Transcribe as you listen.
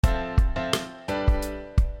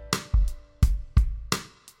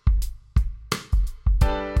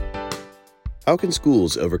How can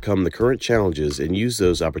schools overcome the current challenges and use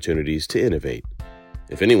those opportunities to innovate?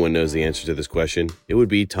 If anyone knows the answer to this question, it would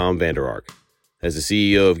be Tom Vander Ark. As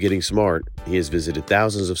the CEO of Getting Smart, he has visited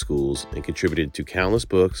thousands of schools and contributed to countless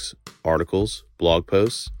books, articles, blog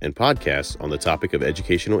posts, and podcasts on the topic of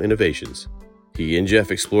educational innovations. He and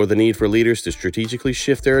Jeff explore the need for leaders to strategically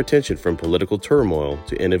shift their attention from political turmoil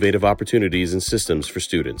to innovative opportunities and systems for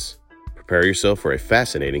students. Prepare yourself for a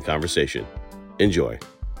fascinating conversation. Enjoy.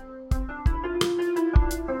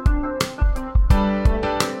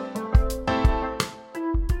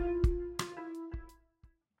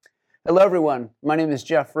 Hello, everyone. My name is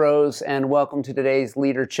Jeff Rose, and welcome to today's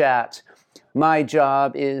Leader Chat. My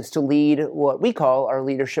job is to lead what we call our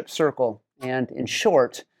leadership circle. And in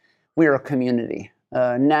short, we are a community,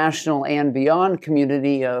 a national and beyond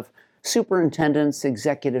community of superintendents,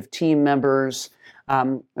 executive team members.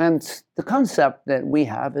 And the concept that we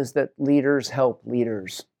have is that leaders help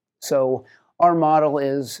leaders. So our model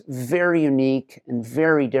is very unique and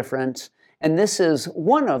very different. And this is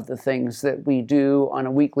one of the things that we do on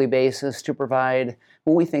a weekly basis to provide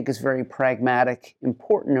what we think is very pragmatic,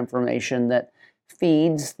 important information that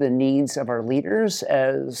feeds the needs of our leaders,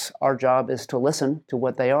 as our job is to listen to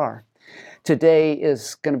what they are. Today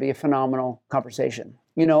is going to be a phenomenal conversation.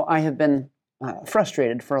 You know, I have been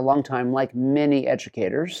frustrated for a long time, like many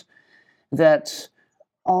educators, that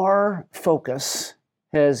our focus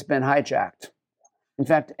has been hijacked. In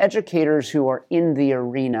fact, educators who are in the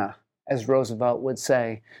arena, as Roosevelt would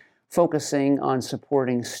say, focusing on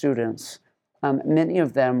supporting students, many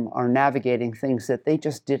of them are navigating things that they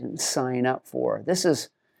just didn't sign up for. This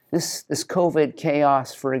COVID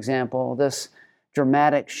chaos, for example, this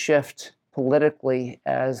dramatic shift politically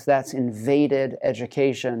as that's invaded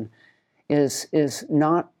education is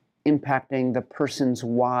not impacting the person's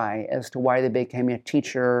why as to why they became a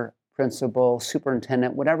teacher, principal,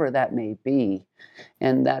 superintendent, whatever that may be.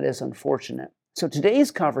 And that is unfortunate. So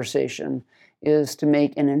today's conversation is to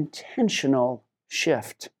make an intentional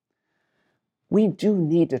shift. We do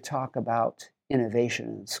need to talk about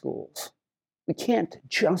innovation in schools. We can't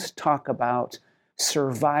just talk about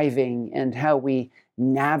surviving and how we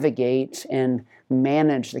navigate and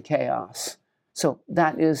manage the chaos. So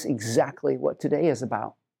that is exactly what today is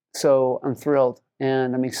about. So I'm thrilled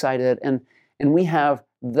and I'm excited, and we have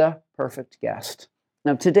the perfect guest.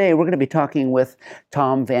 Now today we're going to be talking with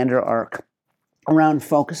Tom Vander Ark around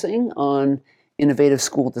focusing on innovative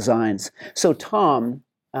school designs. So Tom,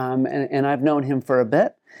 and I've known him for a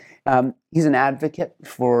bit, he's an advocate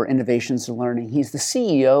for innovations in learning. He's the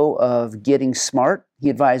CEO of Getting Smart. He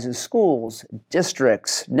advises schools,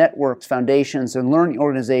 districts, networks, foundations, and learning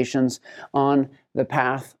organizations on the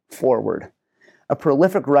path forward. A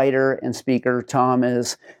prolific writer and speaker, Tom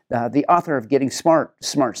is the author of Getting Smart,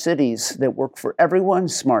 Smart Cities That Work for Everyone,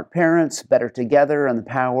 Smart Parents, Better Together, and the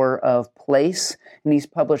Power of Place. And he's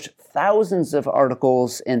published thousands of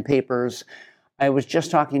articles and papers. I was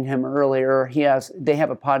just talking to him earlier. They have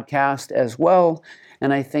a podcast as well,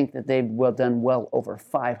 and I think that they've done well over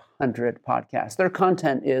 500 podcasts. Their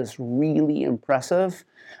content is really impressive,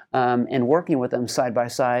 and working with them side by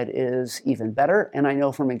side is even better, and I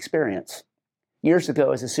know from experience. Years ago,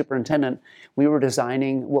 as a superintendent, we were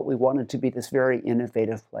designing what we wanted to be this very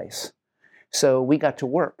innovative place. So we got to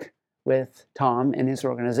work with Tom and his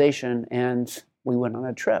organization, and we went on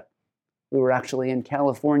a trip. We were actually in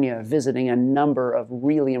California visiting a number of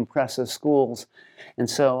really impressive schools. And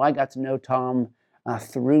so I got to know Tom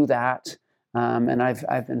through that, and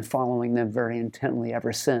I've been following them very intently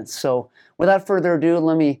ever since. So without further ado,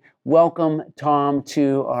 let me welcome Tom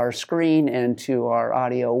to our screen and to our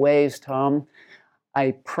audio waves. Tom,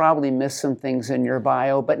 I probably missed some things in your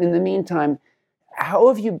bio, but in the meantime, how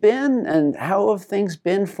have you been and how have things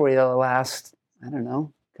been for you the last,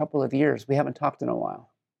 couple of years? We haven't talked in a while.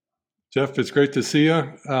 Jeff, it's great to see you.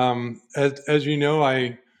 As you know,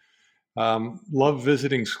 I love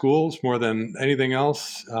visiting schools more than anything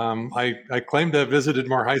else. I claim to have visited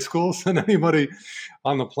more high schools than anybody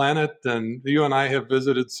on the planet, and you and I have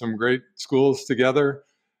visited some great schools together.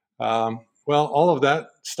 Well, all of that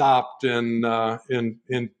stopped in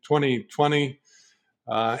 2020,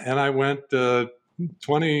 and I went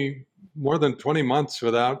more than 20 months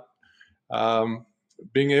without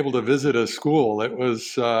being able to visit a school. It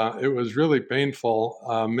was really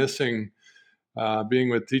painful, missing being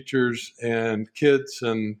with teachers and kids,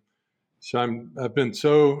 and so I've been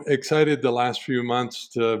so excited the last few months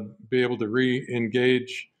to be able to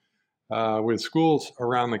re-engage with schools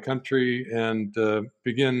around the country and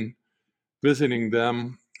begin visiting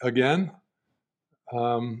them again.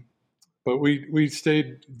 But we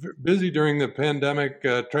stayed busy during the pandemic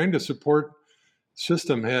trying to support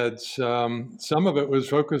system heads. Some of it was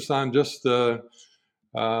focused on just the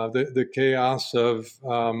chaos of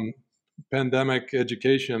pandemic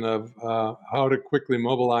education, of how to quickly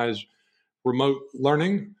mobilize remote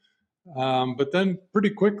learning. But then pretty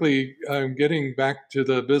quickly getting back to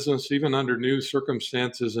the business, even under new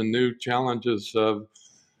circumstances and new challenges of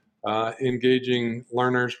engaging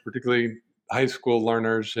learners, particularly high school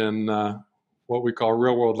learners, in what we call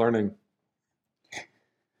real world learning.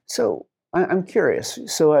 So I'm curious.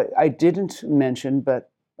 So I didn't mention, but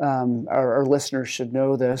our listeners should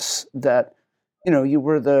know this, that you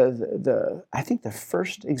were the I think the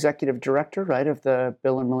first executive director, right, of the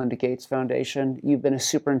Bill and Melinda Gates Foundation. You've been a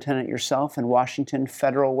superintendent yourself in Washington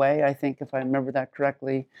Federal Way, I think, if I remember that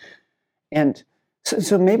correctly. And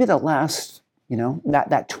so maybe the last,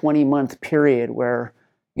 that 20-month period where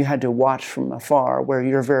you had to watch from afar, where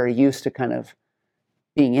you're very used to kind of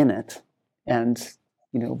being in it and,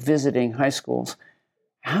 visiting high schools.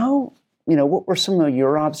 What were some of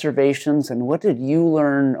your observations and what did you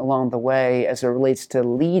learn along the way as it relates to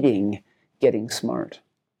leading Getting Smart?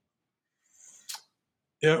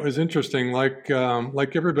 Yeah, it was interesting. Like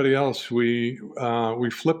everybody else, we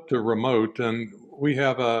flipped to remote, and we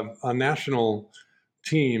have a national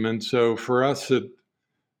team, and so for us, it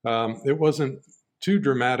wasn't too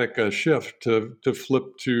dramatic a shift to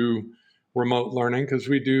flip to remote learning, because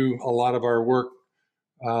we do a lot of our work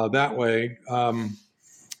that way.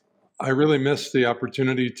 I really missed the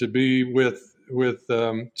opportunity to be with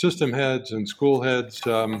system heads and school heads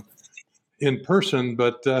in person,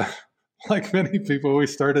 but like many people, we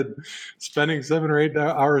started spending 7 or 8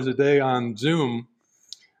 hours a day on Zoom.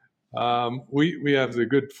 We have the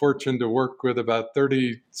good fortune to work with about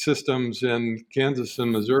 30 systems in Kansas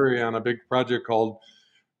and Missouri on a big project called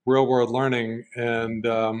Real World Learning, and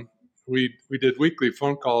we did weekly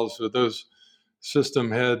phone calls with those system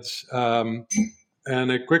heads.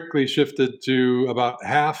 And it quickly shifted to about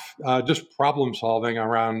half just problem solving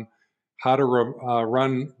around how to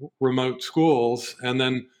run remote schools. And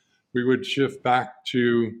then we would shift back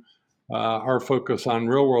to our focus on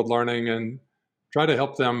real world learning and try to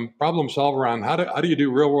help them problem solve around how do you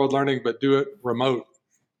do real world learning, but do it remote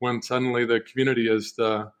when suddenly the community is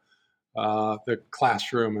the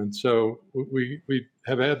classroom. And so we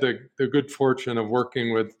have had the good fortune of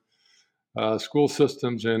working with school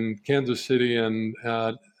systems in Kansas City and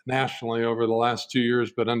nationally over the last 2 years,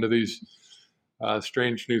 but under these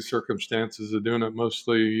strange new circumstances of doing it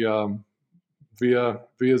mostly via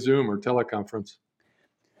Zoom or teleconference.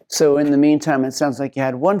 So in the meantime, it sounds like you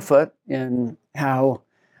had one foot in how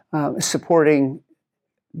supporting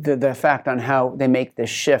the fact on how they make this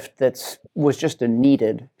shift that was just a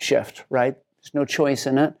needed shift, right? There's no choice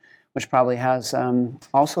in it, which probably has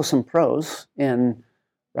also some pros in,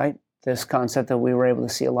 right, this concept that we were able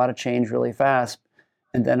to see a lot of change really fast,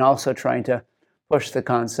 and then also trying to push the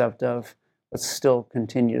concept of let's still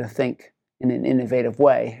continue to think in an innovative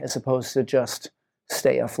way as opposed to just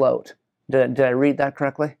stay afloat. Did I read that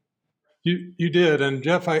correctly? You did. And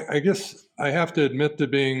Jeff, I guess I have to admit to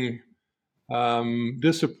being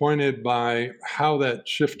disappointed by how that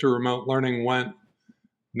shift to remote learning went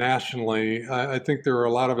nationally. I think there were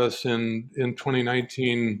a lot of us in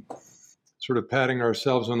 2019 sort of patting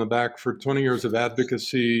ourselves on the back for 20 years of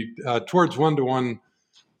advocacy towards one-to-one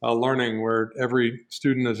learning, where every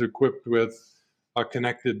student is equipped with a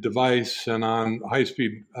connected device and on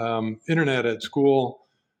high-speed internet at school.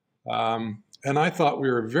 And I thought we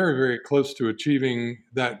were very, very close to achieving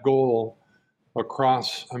that goal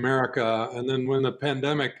across America. And then when the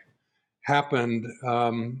pandemic happened,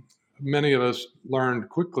 many of us learned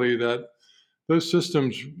quickly that those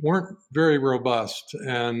systems weren't very robust,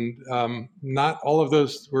 and not all of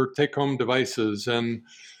those were take-home devices, and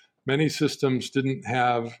many systems didn't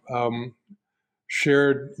have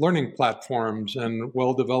shared learning platforms and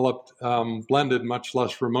well-developed blended, much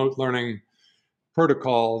less remote learning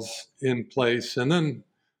protocols in place. And then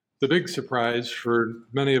the big surprise for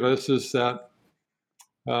many of us is that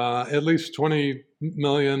at least 20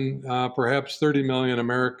 million, perhaps 30 million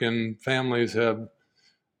American families have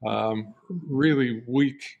really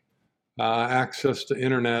weak access to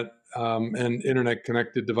internet and internet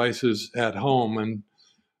connected devices at home. And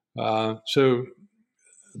so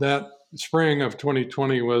that spring of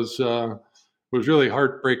 2020 was really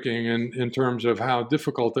heartbreaking in terms of how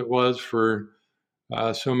difficult it was for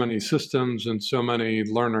so many systems and so many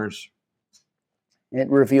learners. It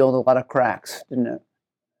revealed a lot of cracks, didn't it?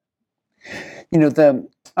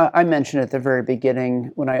 I mentioned at the very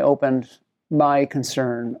beginning when I opened my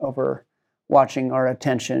concern over watching our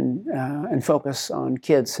attention and focus on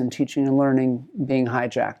kids and teaching and learning being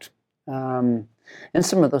hijacked. And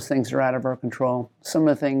some of those things are out of our control. Some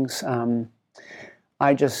of the things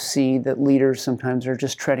I just see that leaders sometimes are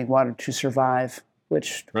just treading water to survive,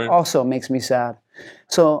 which Right. also makes me sad.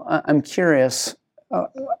 So I'm curious,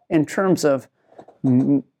 in terms of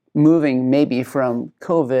moving maybe from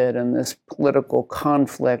COVID and this political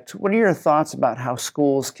conflict, what are your thoughts about how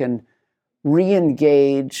schools can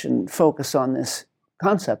re-engage and focus on this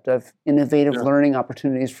concept of innovative Yeah. learning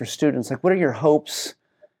opportunities for students? Like, what are your hopes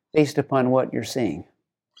based upon what you're seeing?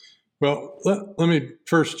 Well, let me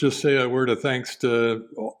first just say a word of thanks to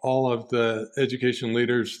all of the education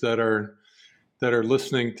leaders that are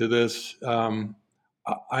listening to this.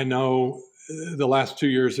 I know the last 2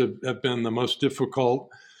 years have been the most difficult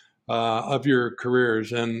of your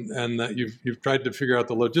careers, and that you've tried to figure out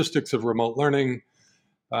the logistics of remote learning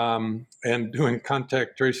and doing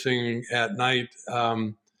contact tracing at night.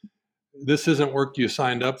 This isn't work you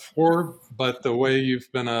signed up for, but the way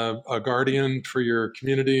you've been a guardian for your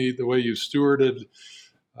community, the way you've stewarded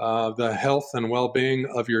the health and well-being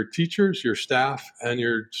of your teachers, your staff, and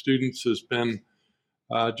your students has been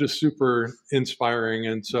just super inspiring.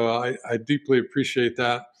 And so I deeply appreciate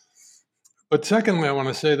that. But secondly, I want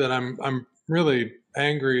to say that I'm really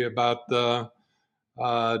angry about the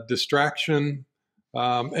distraction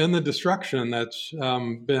and the destruction that's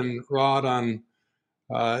been wrought on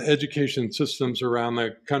education systems around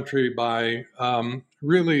the country by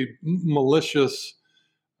really malicious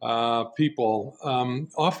people,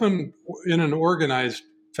 often in an organized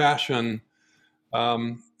fashion.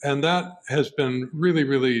 And that has been really,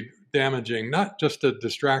 really damaging, not just a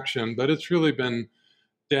distraction, but it's really been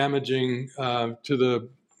damaging to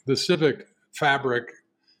the civic fabric,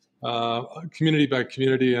 community by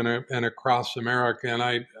community and across America.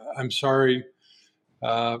 And I'm sorry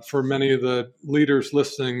for many of the leaders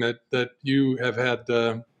listening that you have had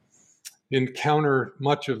to encounter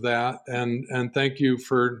much of that. And thank you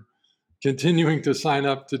for continuing to sign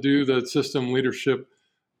up to do the system leadership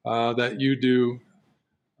that you do.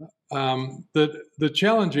 The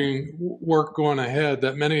challenging work going ahead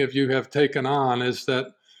that many of you have taken on is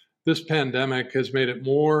that this pandemic has made it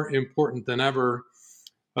more important than ever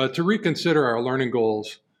to reconsider our learning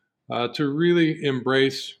goals, to really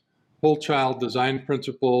embrace whole child design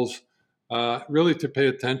principles, really to pay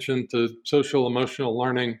attention to social emotional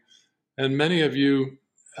learning. And many of you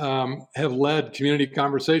have led community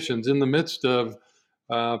conversations in the midst of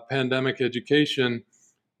pandemic education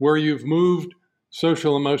where you've moved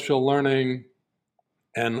social emotional learning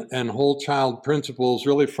and whole child principles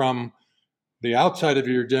really from the outside of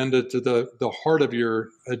your agenda to the heart of your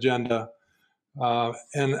agenda.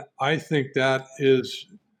 And I think that is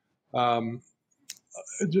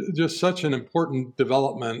just such an important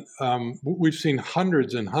development. We've seen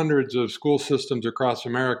hundreds and hundreds of school systems across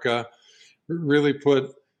America really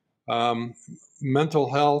put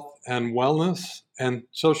mental health and wellness and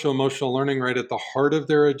social emotional learning right at the heart of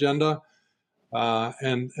their agenda.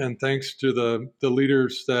 And thanks to the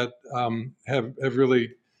leaders that have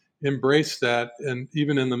really embraced that, and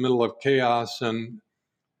even in the middle of chaos, and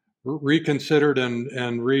reconsidered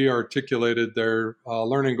and re-articulated their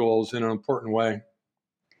learning goals in an important way.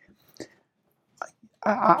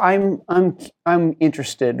 I'm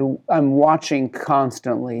interested. I'm watching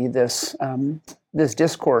constantly this this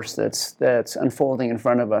discourse that's unfolding in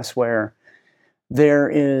front of us, where there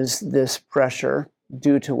is this pressure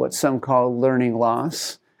due to what some call learning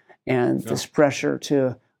loss, and this pressure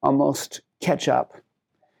to almost catch up,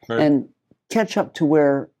 Right. and catch up to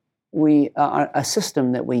where we a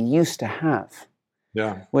system that we used to have,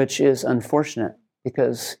 Yeah. which is unfortunate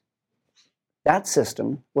because that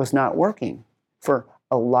system was not working for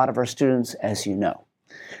a lot of our students, as you know.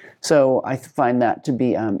 So I find that to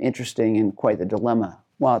be interesting and quite the dilemma.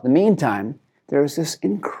 While at the meantime, there's this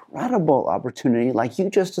incredible opportunity, like you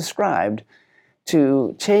just described,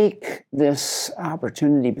 to take this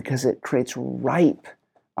opportunity because it creates ripe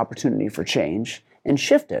opportunity for change and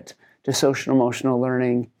shift it to social emotional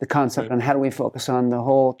learning, the concept Right. on how do we focus on the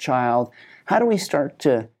whole child, how do we start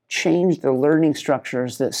to change the learning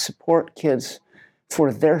structures that support kids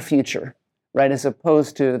for their future, right, as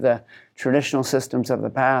opposed to the traditional systems of the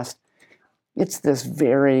past. It's this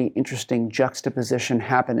very interesting juxtaposition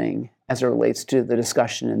happening as it relates to the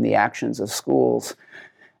discussion and the actions of schools.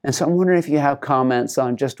 And so I'm wondering if you have comments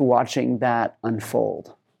on just watching that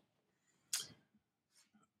unfold.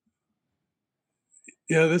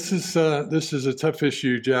 Yeah, this is a tough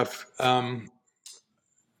issue, Jeff,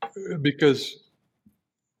 because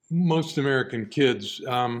most American kids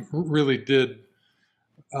really did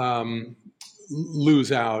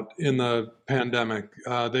lose out in the pandemic.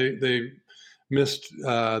 missed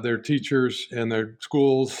their teachers and their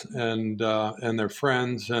schools and their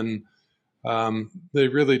friends, and they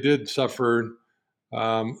really did suffer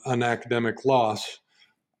an academic loss.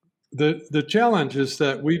 The challenge is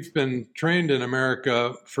that we've been trained in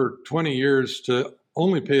America for 20 years to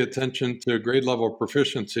only pay attention to grade level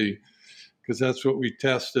proficiency, because that's what we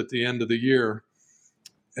test at the end of the year.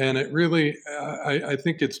 And it really, I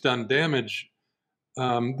think it's done damage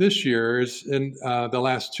this year, in the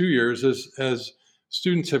last 2 years, as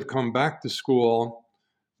students have come back to school.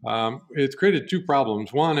 It's created two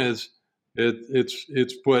problems. One is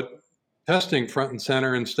it's put testing front and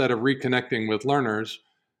center instead of reconnecting with learners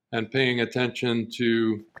and paying attention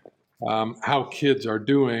to how kids are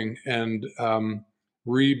doing and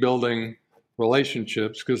rebuilding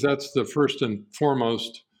relationships, because that's the first and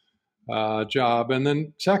foremost job. And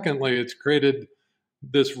then secondly, it's created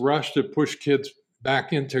this rush to push kids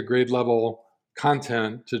back into grade level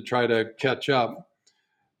content to try to catch up.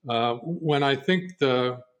 When I think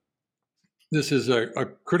this is a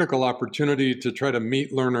critical opportunity to try to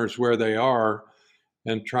meet learners where they are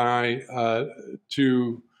and try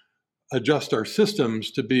to adjust our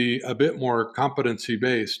systems to be a bit more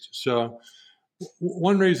competency-based. So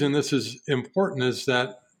one reason this is important is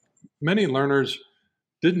that many learners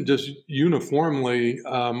didn't just uniformly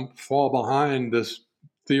fall behind this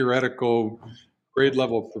theoretical grade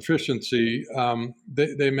level proficiency.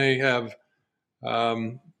 They may have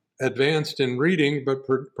advanced in reading, but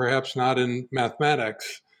perhaps not in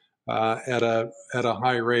mathematics at a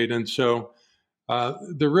high rate. And so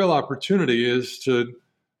the real opportunity is to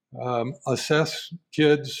assess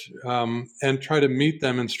kids and try to meet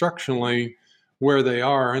them instructionally where they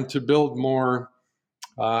are, and to build more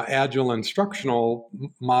agile instructional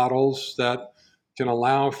models that can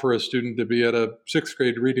allow for a student to be at a sixth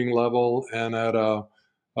grade reading level and at a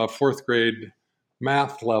fourth grade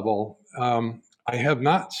math level. I have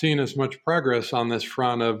not seen as much progress on this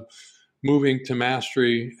front of moving to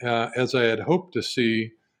mastery as I had hoped to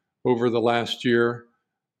see over the last year.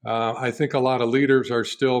 I think a lot of leaders are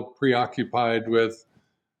still preoccupied with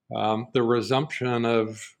the resumption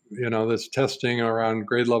of this testing around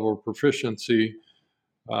grade level proficiency.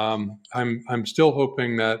 I'm still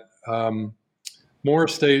hoping that more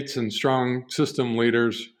states and strong system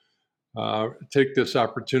leaders take this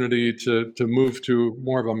opportunity to move to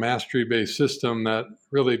more of a mastery-based system that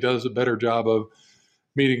really does a better job of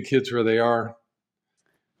meeting kids where they are.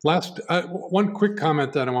 One quick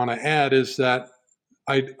comment that I want to add is that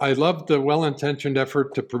I love the well-intentioned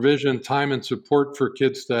effort to provision time and support for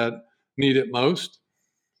kids that need it most.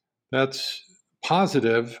 That's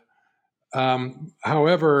positive.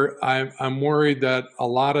 However, I'm worried that a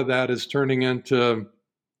lot of that is turning into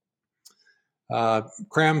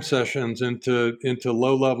cram sessions, into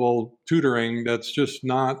low-level tutoring that's just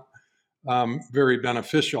not very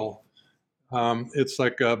beneficial. It's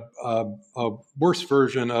like a worse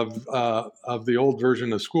version of the old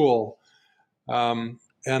version of school. And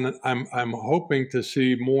I'm hoping to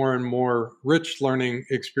see more and more rich learning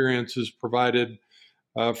experiences provided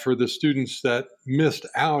for the students that missed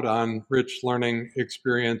out on rich learning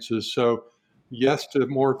experiences. So yes to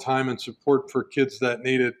more time and support for kids that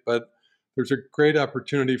need it, but there's a great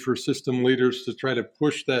opportunity for system leaders to try to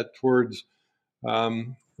push that towards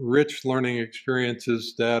rich learning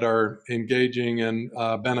experiences that are engaging and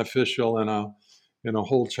beneficial in a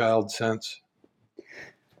whole child sense.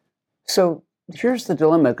 So here's the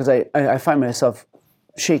dilemma, because I find myself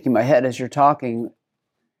shaking my head as you're talking,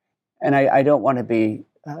 and I don't want to be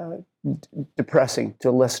depressing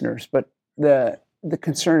to listeners, but the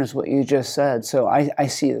concern is what you just said. So I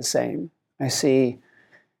see the same. I see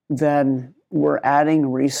then we're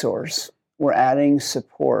adding resource, we're adding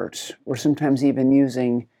support, we're sometimes even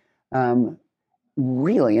using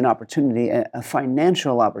really an opportunity, a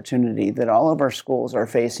financial opportunity that all of our schools are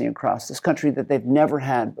facing across this country that they've never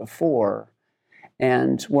had before.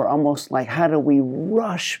 And we're almost like, how do we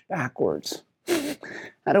rush backwards?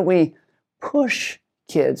 How do we push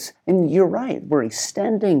kids? And you're right, we're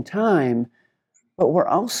extending time, but we're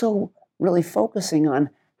also really focusing on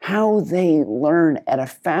how they learn at a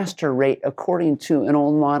faster rate according to an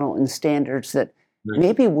old model and standards that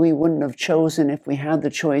maybe we wouldn't have chosen if we had the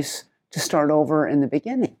choice to start over in the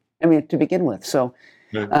beginning. To begin with. So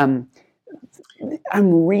I'm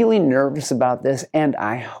really nervous about this, and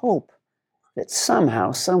I hope that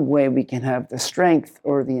somehow, some way we can have the strength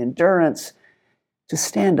or the endurance to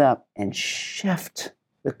stand up and shift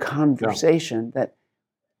the conversation that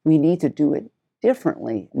we need to do it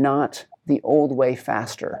differently, not the old way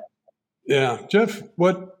faster. Yeah, Jeff,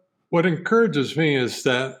 what encourages me is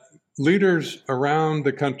that leaders around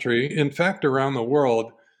the country, in fact, around the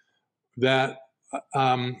world, that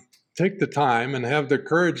take the time and have the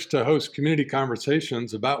courage to host community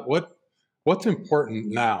conversations about what's important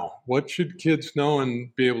now. What should kids know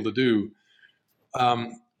and be able to do?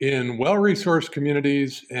 In well-resourced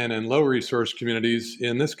communities and in low-resource communities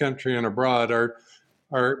in this country and abroad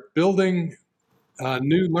are building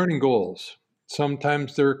new learning goals.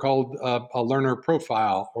 Sometimes they're called a learner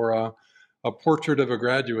profile or a portrait of a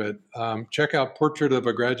graduate. Check out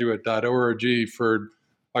portraitofagraduate.org for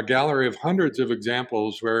a gallery of hundreds of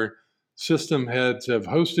examples where system heads have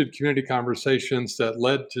hosted community conversations that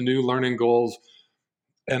led to new learning goals.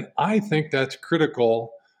 And I think that's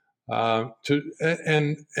critical and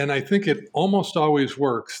I think it almost always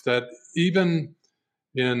works, that even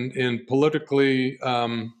in politically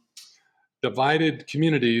divided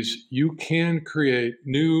communities, you can create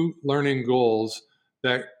new learning goals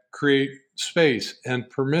that create space and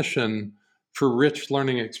permission for rich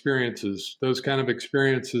learning experiences, those kind of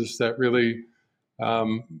experiences that really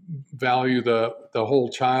value the whole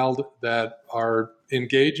child, that are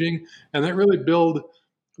engaging, and that really build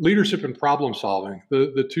leadership and problem solving,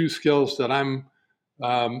 the two skills that I'm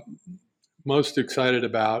most excited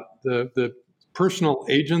about, the personal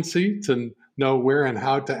agency to know where and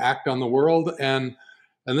how to act on the world, and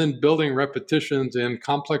then building repetitions in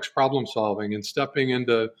complex problem solving and stepping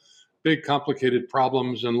into big complicated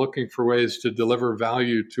problems and looking for ways to deliver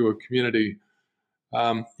value to a community.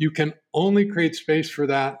 You can only create space for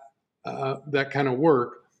that kind of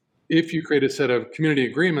work if you create a set of community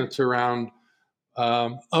agreements around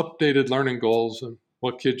updated learning goals and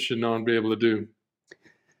what kids should know and be able to do.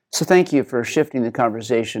 So thank you for shifting the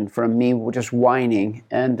conversation from me just whining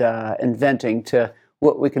and venting to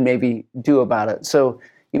what we can maybe do about it. So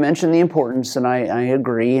you mentioned the importance, and I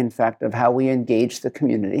agree, in fact, of how we engage the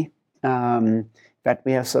community. In fact,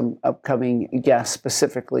 we have some upcoming guests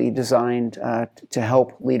specifically designed to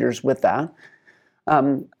help leaders with that.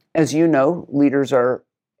 As you know, leaders are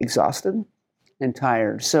exhausted and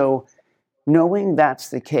tired. So knowing that's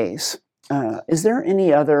the case, is there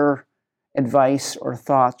any other advice or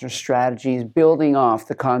thoughts or strategies building off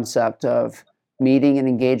the concept of meeting and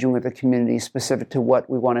engaging with the community specific to what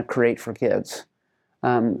we want to create for kids?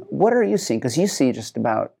 What are you seeing? Because you see just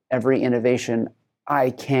about every innovation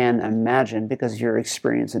I can imagine because of your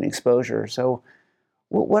experience and exposure. So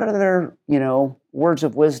what other, words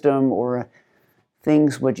of wisdom or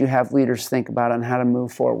things would you have leaders think about on how to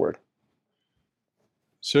move forward?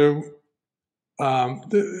 So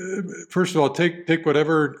first of all, take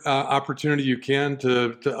whatever opportunity you can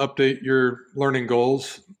to update your learning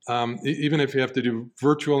goals, even if you have to do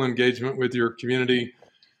virtual engagement with your community.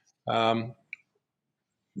 Try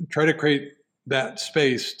to create that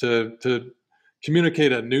space to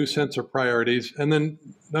communicate a new sense of priorities. And then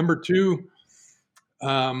number two,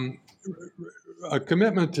 a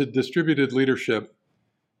commitment to distributed leadership,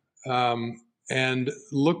 and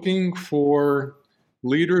looking for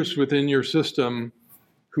leaders within your system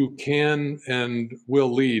who can and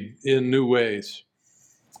will lead in new ways.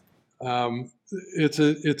 It's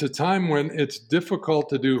a time when it's difficult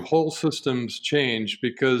to do whole systems change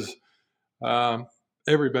because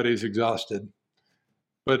everybody's exhausted.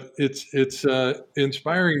 But it's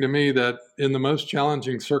inspiring to me that in the most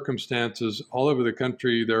challenging circumstances all over the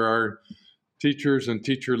country, there are teachers and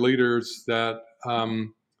teacher leaders that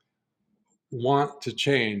want to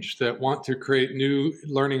change, that want to create new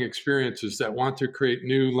learning experiences, that want to create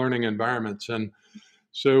new learning environments. And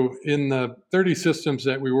so in the 30 systems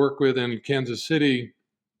that we work with in Kansas City,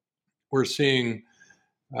 we're seeing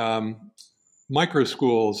micro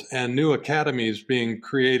schools and new academies being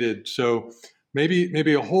created. So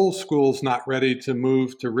maybe a whole school's not ready to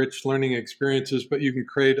move to rich learning experiences, but you can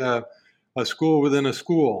create a school within a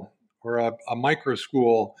school or a micro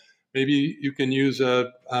school. Maybe you can use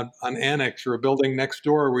an annex or a building next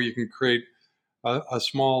door where you can create a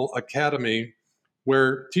small academy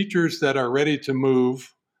where teachers that are ready to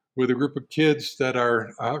move with a group of kids that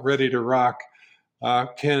are ready to rock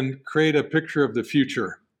can create a picture of the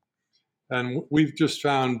future. And we've just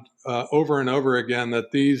found over and over again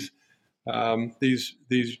that these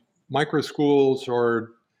micro schools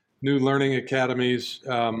or new learning academies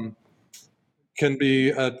can be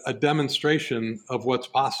a demonstration of what's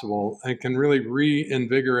possible and can really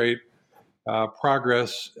reinvigorate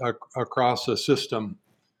progress across a system.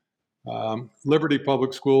 Liberty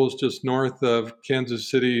Public Schools, just north of Kansas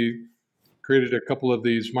City, created a couple of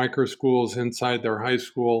these micro schools inside their high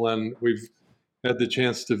school, and we've had the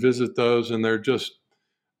chance to visit those, and they're just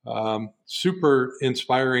super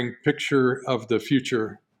inspiring picture of the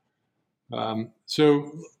future.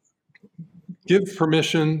 So give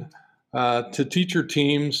permission to teacher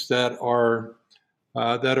teams that are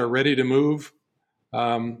ready to move,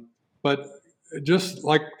 But just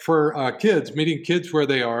like for kids, meeting kids where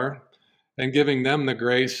they are and giving them the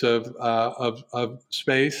grace of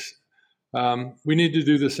space, we need to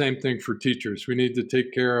do the same thing for teachers. We need to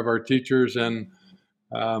take care of our teachers and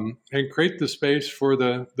create the space for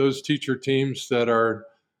those teacher teams that are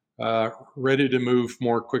ready to move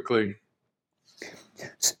more quickly.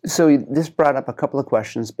 So this brought up a couple of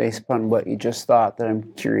questions based upon what you just thought that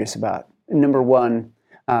I'm curious about. Number one,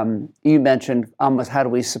 you mentioned almost how do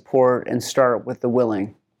we support and start with the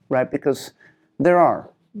willing, right? Because there are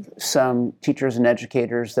some teachers and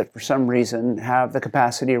educators that for some reason have the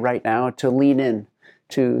capacity right now to lean in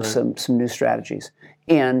to some new strategies.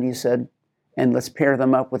 And you said, and let's pair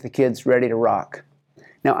them up with the kids ready to rock.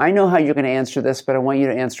 Now, I know how you're going to answer this, but I want you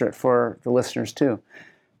to answer it for the listeners too.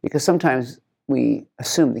 Because sometimes we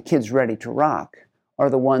assume the kids ready to rock are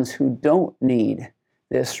the ones who don't need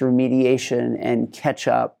this remediation and catch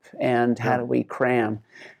up and how do we cram.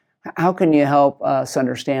 How can you help us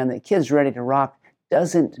understand that kids ready to rock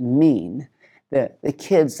doesn't mean that the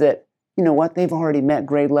kids that, you know what, they've already met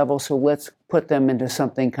grade level, so let's put them into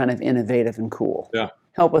something kind of innovative and cool. Yeah.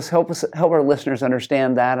 Help our listeners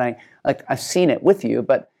understand that. I've seen it with you,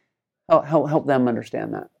 but help them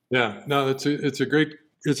understand that. Yeah, no, it's a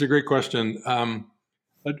great question.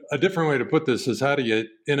 A different way to put this is how do you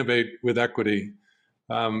innovate with equity?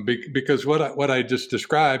 Because what I just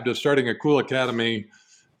described of starting a cool academy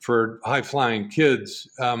for high flying kids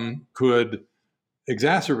could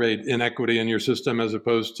exacerbate inequity in your system as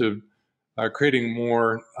opposed to creating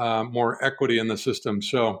more equity in the system.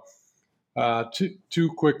 So two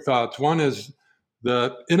quick thoughts. One is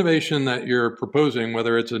the innovation that you're proposing,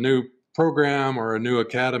 whether it's a new program or a new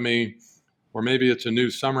academy, or maybe it's a new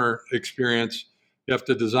summer experience, you have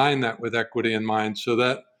to design that with equity in mind. So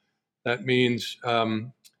that means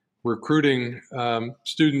recruiting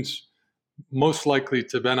students most likely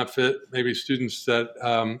to benefit, maybe students that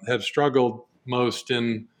have struggled most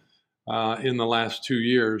in the last 2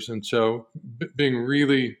 years. And so being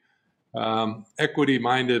really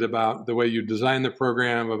equity-minded about the way you design the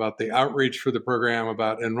program, about the outreach for the program,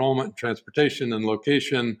 about enrollment, transportation, and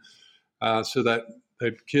location, so that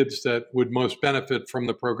the kids that would most benefit from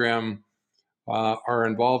the program are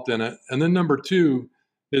involved in it. And then number two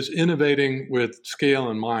is innovating with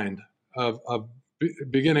scale in mind, of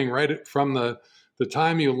beginning right from the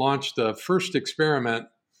time you launch the first experiment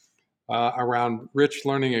around rich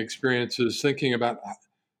learning experiences, thinking about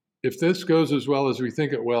if this goes as well as we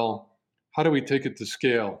think it will, how do we take it to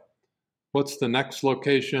scale? What's the next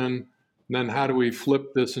location? And then how do we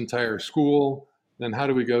flip this entire school? Then how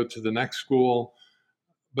do we go to the next school?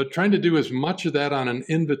 But trying to do as much of that on an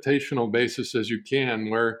invitational basis as you can,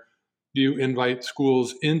 where you invite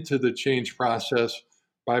schools into the change process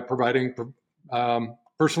by providing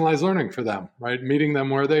personalized learning for them, right? Meeting them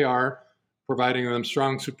where they are, providing them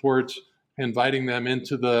strong supports, inviting them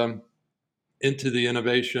into the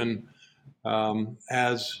innovation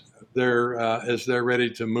as they're ready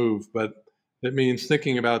to move. But it means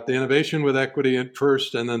thinking about the innovation with equity at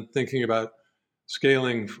first, and then thinking about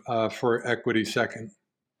scaling for equity second.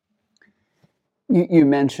 You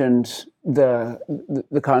mentioned the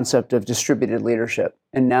concept of distributed leadership,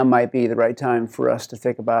 and now might be the right time for us to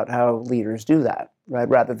think about how leaders do that, right?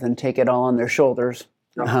 Rather than take it all on their shoulders.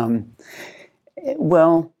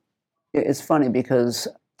 Well, it's funny because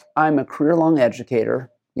I'm a career-long educator,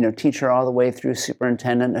 teacher all the way through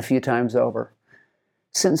superintendent a few times over.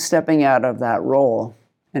 Since stepping out of that role,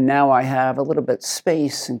 and now I have a little bit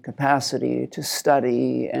space and capacity to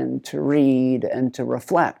study and to read and to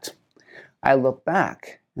reflect, I look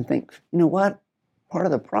back and think, you know what? Part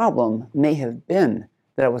of the problem may have been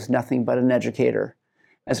that I was nothing but an educator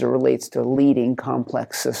as it relates to leading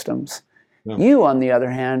complex systems. Yeah. You, on the other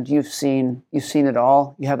hand, you've seen it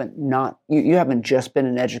all. You haven't just been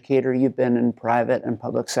an educator. You've been in private and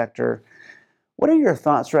public sector. What are your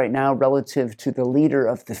thoughts right now relative to the leader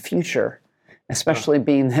of the future, especially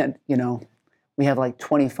being that we have like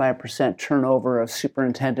 25% turnover of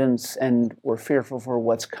superintendents, and we're fearful for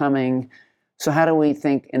what's coming. So how do we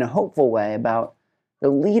think in a hopeful way about the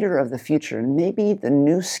leader of the future and maybe the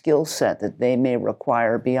new skill set that they may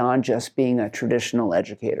require beyond just being a traditional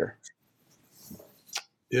educator?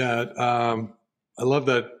 Yeah, I love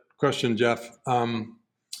that question, Jeff.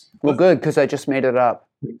 Well, good, because I just made it up.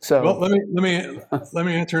 So well, let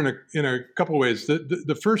me answer in a couple of ways.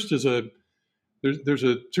 The first is there's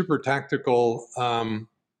a super tactical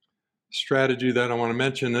strategy that I want to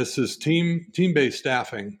mention. This is team-based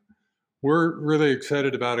staffing. We're really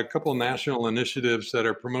excited about a couple of national initiatives that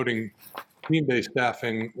are promoting team-based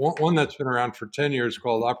staffing. One that's been around for 10 years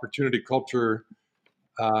called Opportunity Culture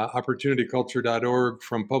opportunityculture.org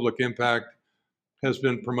from Public Impact has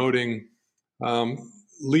been promoting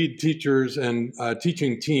lead teachers and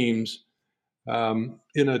teaching teams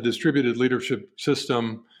in a distributed leadership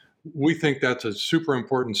system. We think that's a super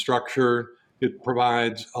important structure. It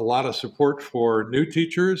provides a lot of support for new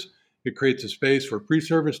teachers. It creates a space where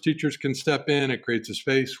pre-service teachers can step in. It creates a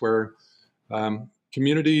space where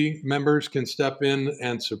community members can step in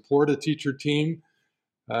and support a teacher team.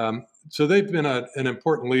 So they've been an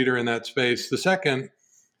important leader in that space. The second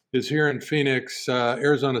is here in Phoenix.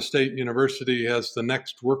 Arizona State University has the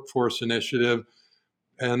Next Workforce Initiative.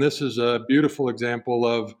 And this is a beautiful example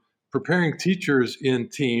of preparing teachers in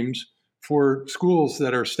teams for schools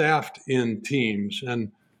that are staffed in teams.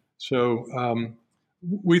 And so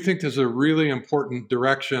we think this is a really important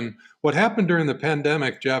direction. What happened during the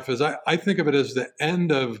pandemic, Jeff, is I think of it as the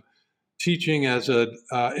end of teaching as an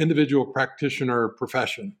individual practitioner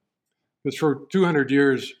profession. Because for 200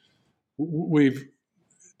 years,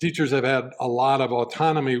 teachers have had a lot of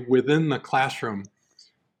autonomy within the classroom.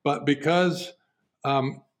 But because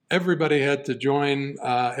everybody had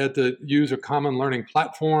to use a common learning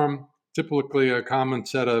platform, typically a common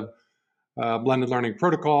set of blended learning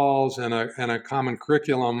protocols and a common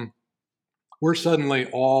curriculum, we're suddenly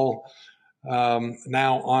all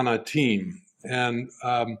now on a team. And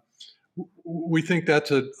we think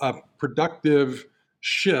that's a productive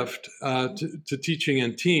shift to teaching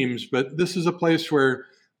in teams, but this is a place where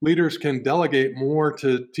leaders can delegate more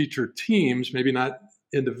to teacher teams, maybe not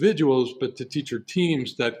individuals, but to teacher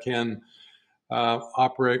teams that can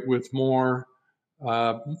operate with more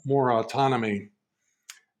autonomy.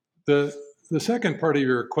 The second part of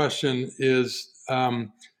your question is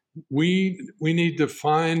we need to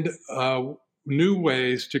find new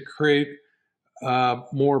ways to create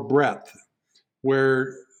more breadth,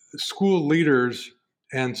 where school leaders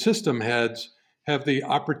and system heads have the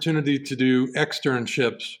opportunity to do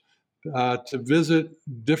externships, to visit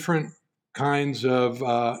different kinds of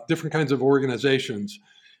organizations,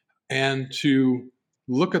 and to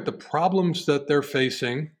look at the problems that they're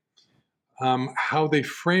facing, how they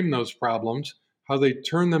frame those problems, how they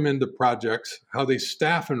turn them into projects, how they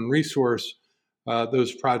staff and resource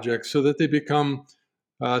those projects so that they become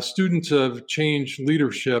students of change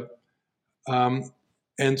leadership,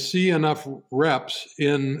 and see enough reps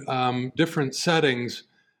in different settings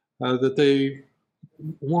that they,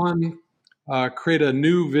 one, create a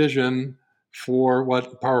new vision for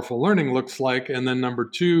what powerful learning looks like, and then number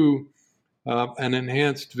two, an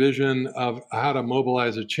enhanced vision of how to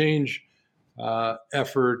mobilize a change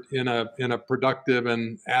effort in a productive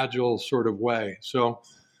and agile sort of way. So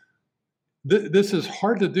this is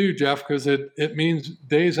hard to do, Jeff, because it means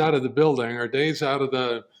days out of the building or days out of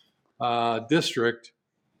the district.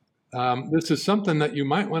 This is something that you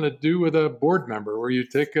might want to do with a board member, where you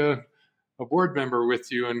take a board member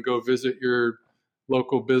with you and go visit your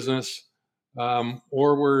local business,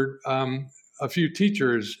 or where a few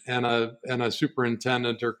teachers and a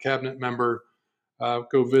superintendent or cabinet member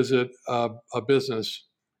go visit a business,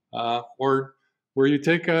 or where you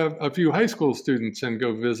take a few high school students and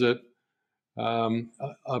go visit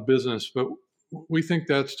a business. But we think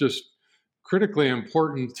that's just critically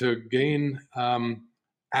important to gain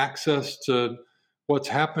access to what's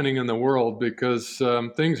happening in the world, because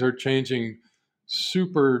things are changing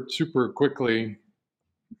super, super quickly.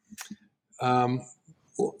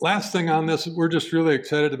 Last thing on this, we're just really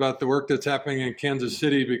excited about the work that's happening in Kansas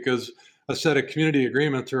City, because a set of community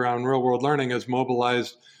agreements around real world learning has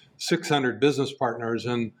mobilized 600 business partners.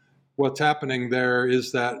 And what's happening there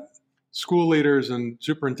is that school leaders and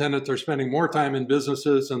superintendents are spending more time in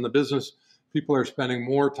businesses, and the business people are spending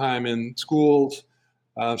more time in schools.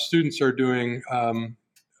 Students are doing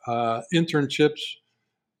internships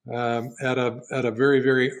at a very,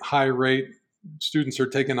 very high rate. Students are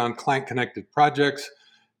taking on client-connected projects.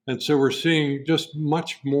 And so we're seeing just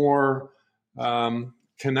much more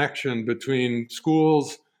connection between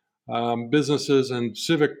schools, businesses, and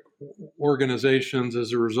civic organizations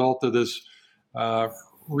as a result of this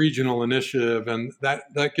regional initiative. And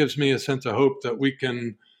that gives me a sense of hope that we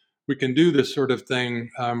can do this sort of thing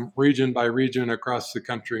region by region across the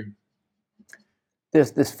country.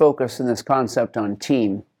 This focus and this concept on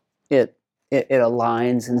team, it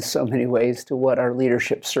aligns in so many ways to what our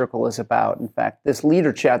leadership circle is about. In fact, this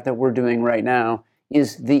leader chat that we're doing right now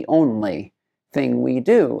is the only thing we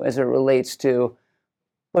do as it relates to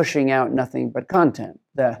pushing out nothing but content.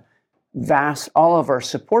 All of our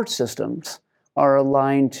support systems are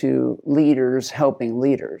aligned to leaders helping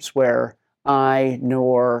leaders, where I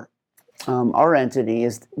nor our entity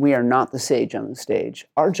we are not the sage on the stage.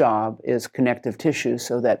 Our job is connective tissue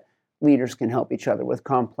so that leaders can help each other with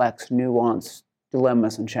complex, nuanced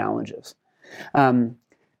dilemmas and challenges.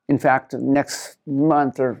 In fact, next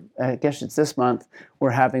month, or I guess it's this month, we're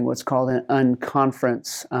having what's called an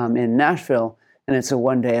unconference in Nashville, and it's a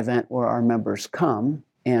one-day event where our members come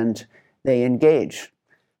and they engage.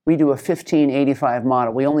 We do a 15-85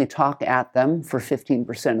 model. We only talk at them for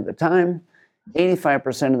 15% of the time.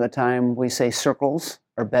 85% of the time, we say circles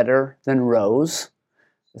are better than rows.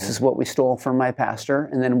 This is what we stole from my pastor.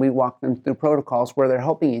 And then we walk them through protocols where they're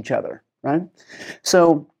helping each other, right?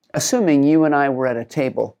 So assuming you and I were at a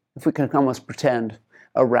table, if we could almost pretend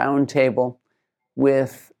a round table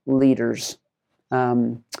with leaders,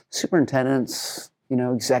 superintendents,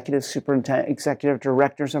 executive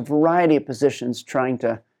directors, a variety of positions trying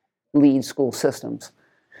to lead school systems.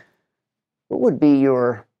 What would be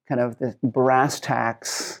your kind of the brass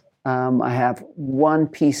tacks? I have one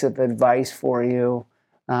piece of advice for you.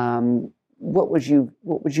 What would you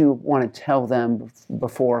want to tell them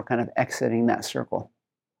before kind of exiting that circle?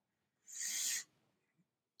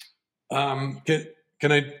 Can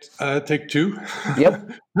I take two?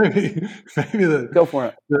 Yep. maybe Go for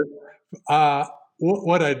it.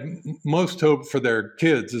 What I'd most hope for their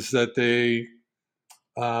kids is that they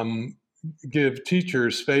give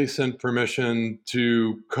teachers space and permission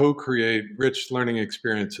to co-create rich learning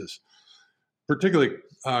experiences, particularly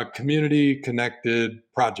community-connected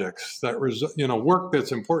projects that work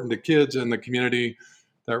that's important to kids in the community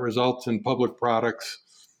that results in public products,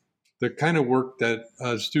 the kind of work that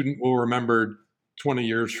a student will remember 20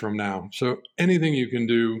 years from now. So anything you can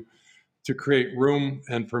do to create room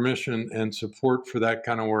and permission and support for that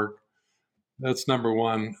kind of work, that's number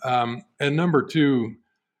one. And number two,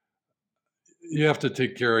 you have to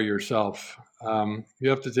take care of yourself. You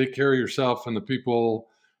have to take care of yourself and the people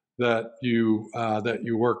that you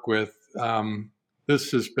work with.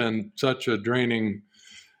 This has been such a draining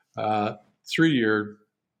 3-year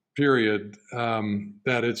period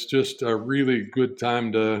that it's just a really good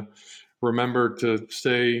time to remember to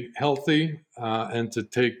stay healthy and to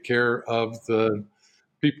take care of the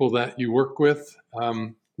people that you work with.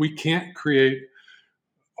 We can't create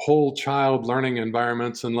whole child learning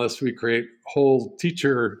environments unless we create whole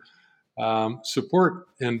teacher support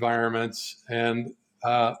environments. And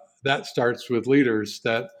that starts with leaders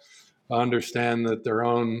that understand that their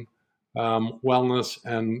own wellness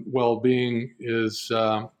and well-being is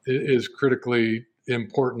critically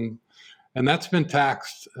important. And that's been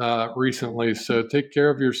taxed recently. So take care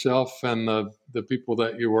of yourself and the people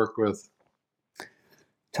that you work with.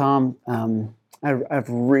 Tom, I've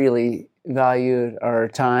really valued our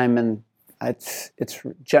time, and it's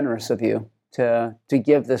generous of you to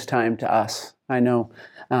give this time to us. I know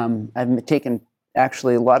I've taken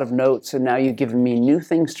actually a lot of notes, and now you've given me new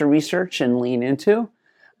things to research and lean into.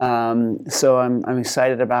 So I'm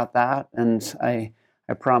excited about that, and I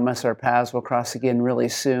promise our paths will cross again really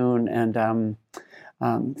soon. And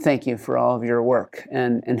thank you for all of your work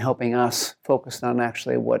and helping us focus on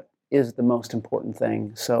actually what is the most important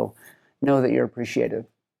thing. So know that you're appreciated.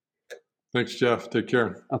 Thanks, Jeff. Take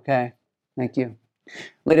care. Okay. Thank you.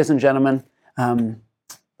 Ladies and gentlemen,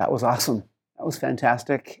 that was awesome. That was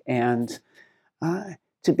fantastic. And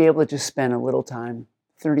to be able to just spend a little time,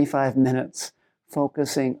 35 minutes,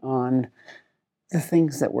 focusing on the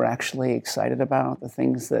things that we're actually excited about, the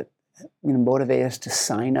things that motivate us to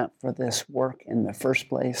sign up for this work in the first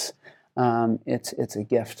place. It's a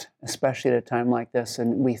gift, especially at a time like this.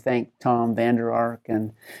 And we thank Tom Vander Ark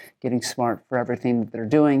and Getting Smart for everything that they're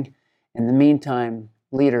doing. In the meantime,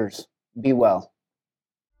 leaders, be well.